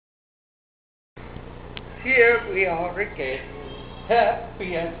here we are again,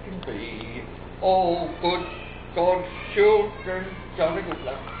 happy as can be. Oh, good God's children, jolly good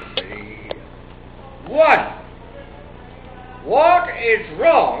luck to be. 1. What is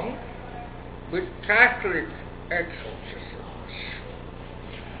wrong with Catholic exorcisms?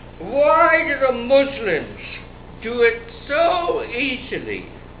 Why do the Muslims do it so easily,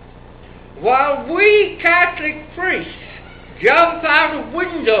 while we Catholic priests jump out of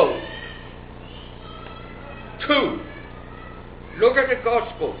windows? 2. Look at the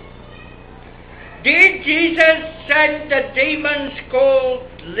Gospel. Did Jesus send the demons called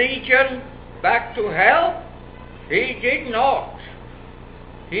Legion back to hell? He did not.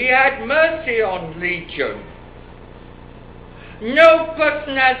 He had mercy on Legion. No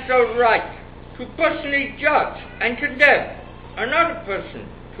person has the right to personally judge and condemn another person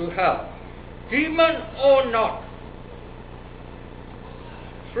to hell, demon or not.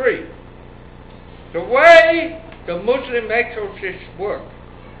 3. The way the Muslim exorcists work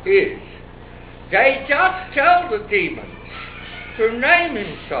is they just tell the demons to name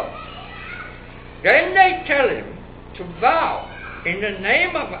himself. Then they tell him to vow in the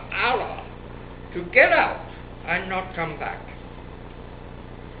name of Allah to get out and not come back.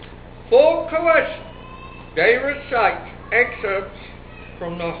 For coercion, they recite excerpts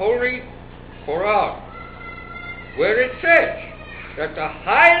from the Holy Quran, where it says that the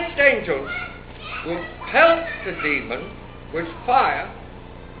highest angels will pelt the demon with fire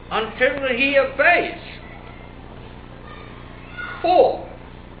until he obeys. 4.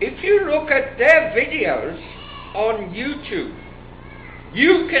 If you look at their videos on YouTube,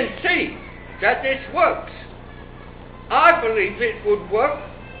 you can see that this works. I believe it would work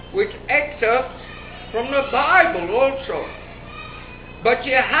with excerpts from the Bible also. But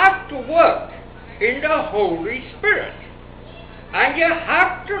you have to work in the Holy Spirit. And you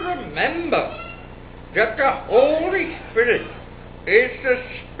have to remember that the Holy Spirit is the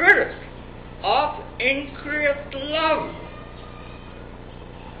Spirit of increate love.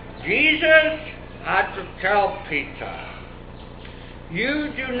 Jesus had to tell Peter,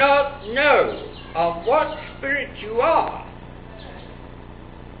 you do not know of what spirit you are.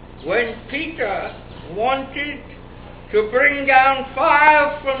 When Peter wanted to bring down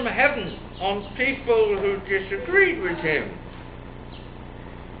fire from heaven on people who disagreed with him.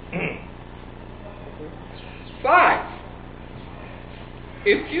 5.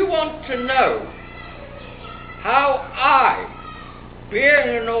 If you want to know how I,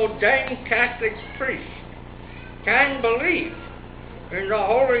 being an ordained Catholic priest, can believe in the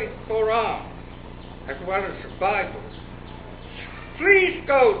Holy Quran as well as the Bible, please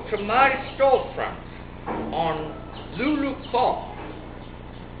go to my storefront on Lulu.com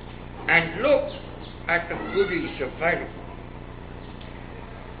and look at the goodies available.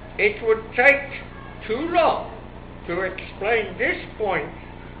 It would take too long to explain this point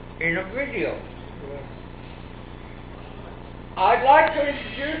in a video. I'd like to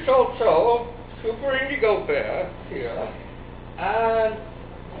introduce also superindigobear here and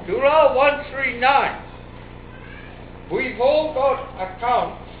Dura 139. We've all got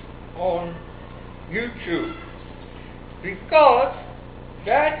accounts on YouTube because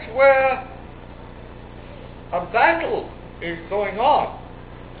that's where a battle is going on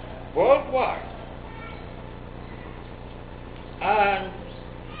worldwide. And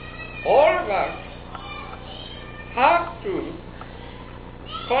all of us have to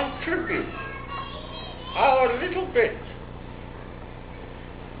contribute our little bit.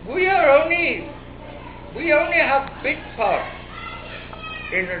 We only have big parts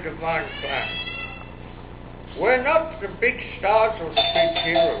in the divine plan. We're not the big stars or the big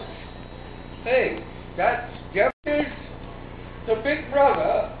heroes. Hey, that's Jeff is the big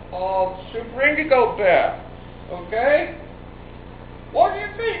brother of superindigobear. Okay? What do you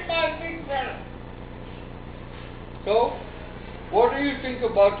mean, my big brother? So, what do you think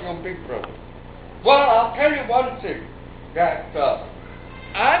about your big brother? Well, I'll tell you one thing, that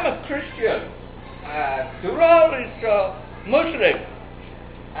I'm a Christian, and Dural is Muslim,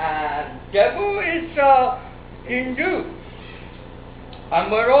 and Devu is Hindu,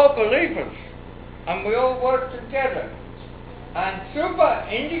 and we're all believers, and we all work together. And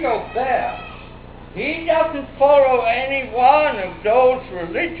superindigobear, he doesn't follow any one of those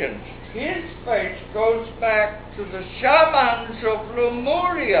religions. His faith goes back to the shamans of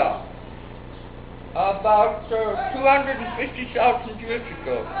Lemuria about 250,000 years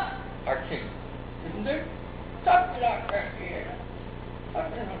ago, I think. Isn't it? Something like that, yeah.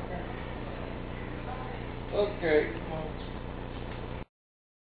 Something like that. Okay.